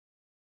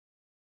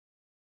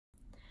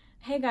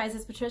Hey guys,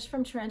 it's Patricia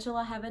from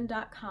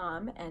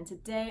tarantulaheaven.com, and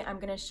today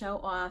I'm going to show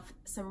off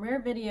some rare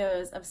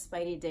videos of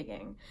Spidey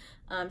digging.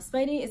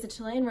 Spidey is a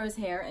Chilean Rose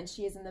Hair, and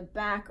she is in the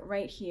back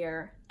right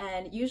here,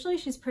 and usually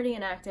she's pretty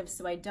inactive,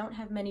 so I don't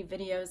have many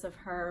videos of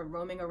her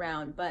roaming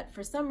around, but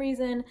for some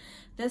reason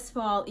this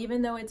fall,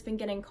 even though it's been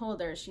getting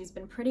colder, she's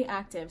been pretty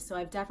active, so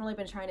I've definitely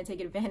been trying to take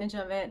advantage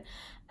of it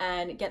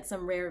and get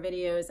some rare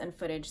videos and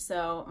footage.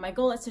 So my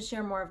goal is to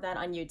share more of that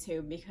on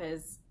YouTube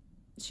because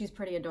she's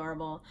pretty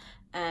adorable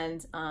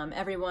and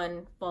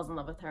everyone falls in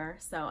love with her,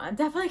 so I'm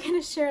definitely going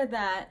to share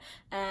that.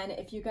 And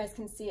if you guys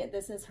can see it,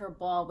 this is her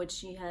ball, which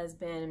she has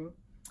been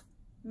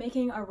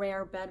making a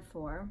rare bed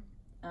for.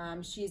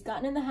 She's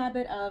gotten in the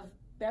habit of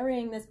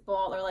burying this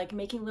ball or like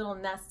making little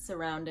nests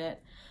around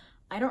it.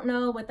 I don't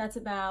know what that's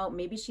about.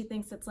 Maybe she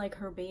thinks it's like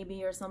her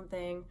baby or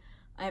something.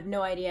 I have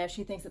no idea if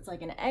she thinks it's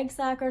like an egg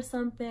sac or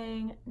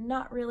something.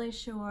 Not really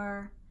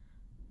sure.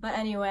 But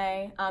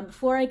anyway,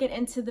 before I get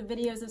into the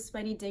videos of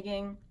Spidey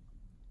digging,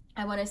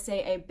 I want to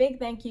say a big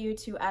thank you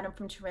to Adam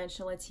from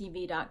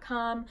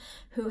tarantulatv.com,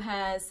 who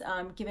has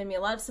given me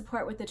a lot of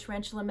support with the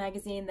Tarantula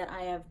magazine that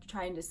I have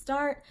trying to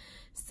start.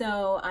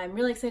 So I'm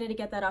really excited to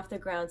get that off the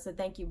ground. So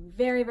thank you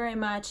very, very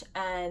much.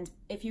 And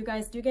if you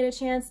guys do get a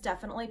chance,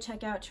 definitely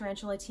check out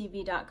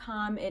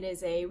tarantulatv.com. It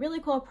is a really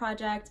cool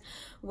project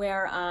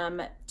where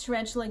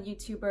tarantula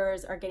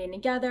YouTubers are getting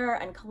together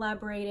and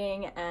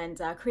collaborating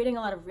and creating a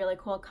lot of really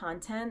cool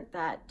content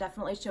that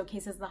definitely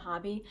showcases the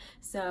hobby.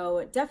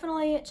 So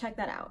definitely check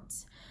that out.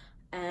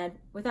 And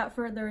without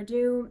further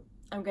ado,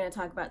 I'm going to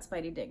talk about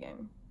Spidey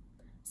digging.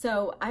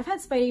 So I've had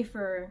Spidey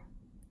for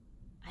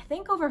I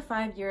think over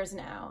 5 years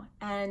now,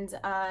 and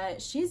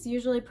she's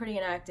usually pretty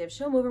inactive.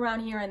 She'll move around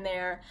here and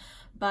there,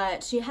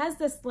 but she has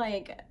this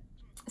like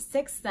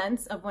sixth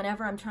sense of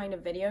whenever I'm trying to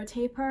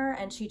videotape her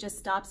and she just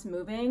stops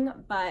moving.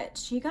 But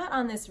she got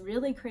on this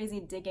really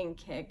crazy digging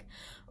kick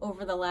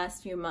over the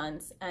last few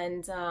months,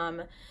 and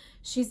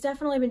she's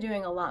definitely been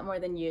doing a lot more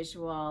than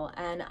usual.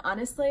 And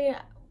honestly,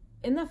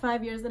 in the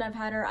 5 years that I've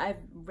had her, I've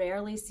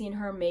rarely seen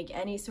her make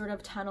any sort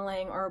of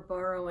tunneling or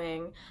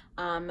burrowing,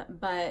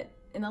 but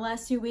in the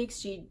last few weeks,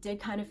 she did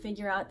kind of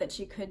figure out that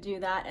she could do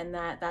that and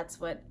that that's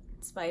what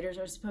spiders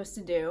are supposed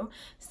to do.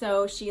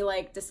 So she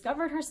like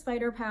discovered her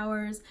spider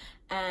powers,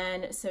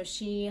 and so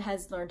she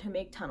has learned to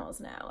make tunnels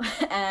now.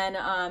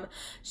 And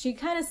she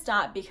kind of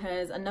stopped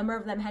because a number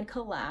of them had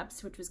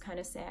collapsed, which was kind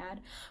of sad.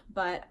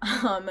 But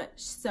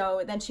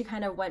so then she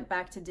kind of went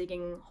back to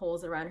digging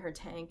holes around her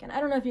tank. And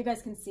I don't know if you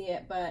guys can see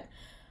it, but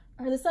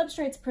the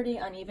substrate's pretty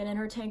uneven in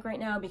her tank right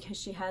now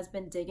because she has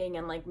been digging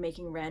and like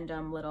making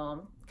random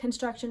little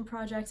construction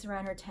projects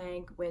around her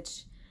tank,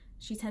 which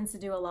she tends to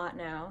do a lot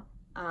now,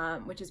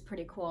 which is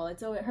pretty cool.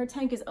 It's always, her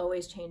tank is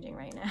always changing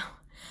right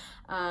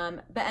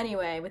now. But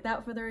anyway,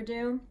 without further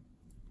ado,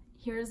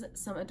 here's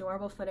some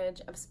adorable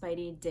footage of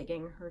Spidey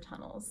digging her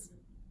tunnels.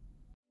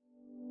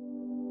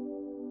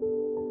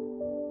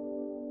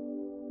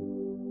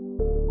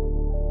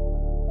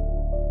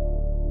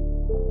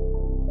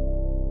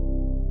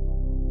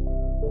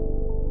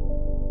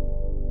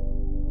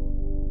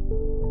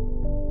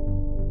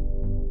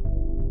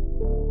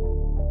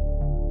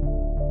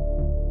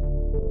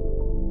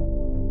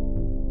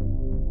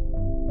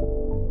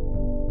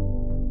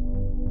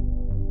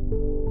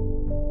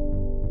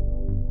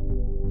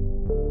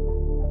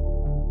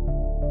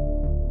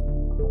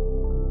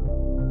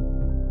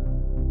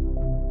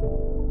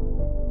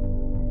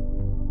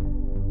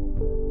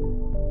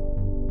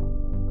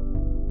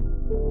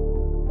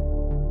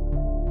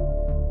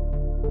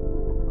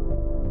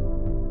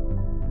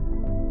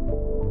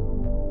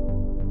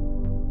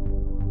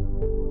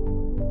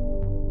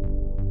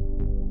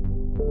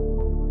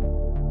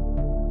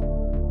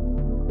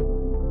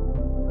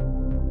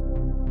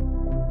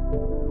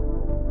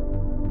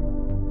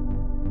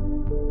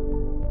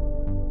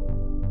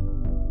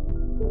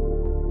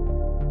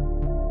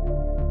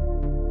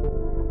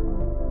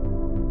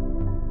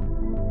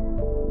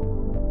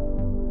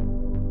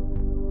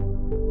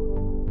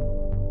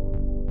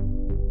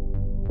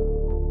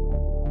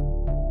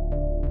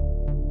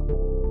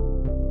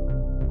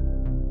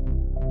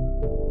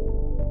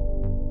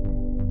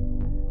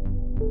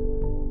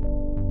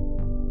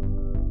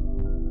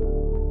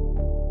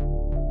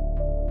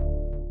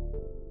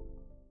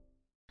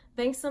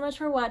 Thanks so much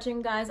for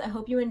watching, guys. I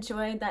hope you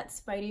enjoyed that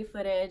Spidey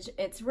footage.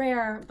 It's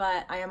rare,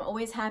 but I am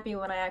always happy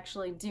when I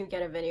actually do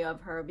get a video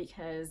of her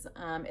because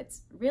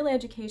it's really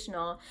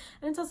educational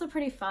and it's also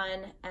pretty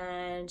fun,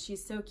 and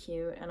she's so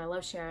cute and I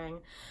love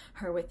sharing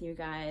her with you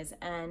guys.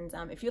 And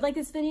if you like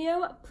this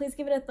video, please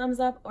give it a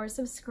thumbs up or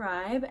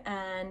subscribe.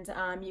 And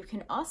you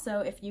can also,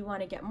 if you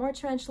want to get more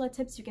tarantula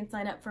tips, you can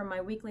sign up for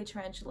my weekly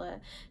Tarantula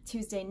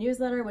Tuesday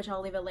newsletter, which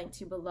I'll leave a link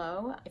to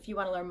below. If you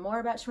want to learn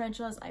more about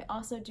tarantulas, I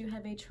also do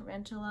have a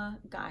tarantula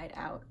tarantula guide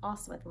out,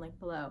 also at the link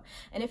below.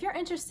 And if you're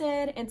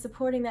interested in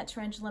supporting that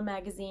tarantula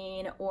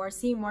magazine or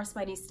seeing more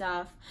Spidey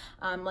stuff,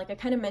 like I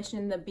kind of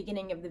mentioned in the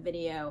beginning of the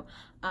video,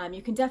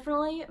 you can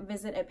definitely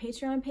visit a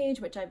Patreon page,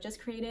 which I've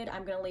just created.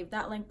 I'm going to leave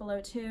that link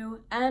below too.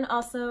 And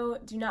also,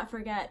 do not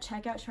forget,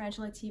 check out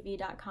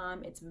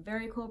tarantulatv.com. It's a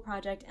very cool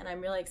project, and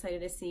I'm really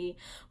excited to see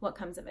what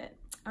comes of it.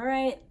 All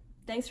right,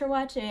 thanks for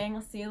watching.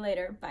 I'll see you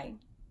later. Bye.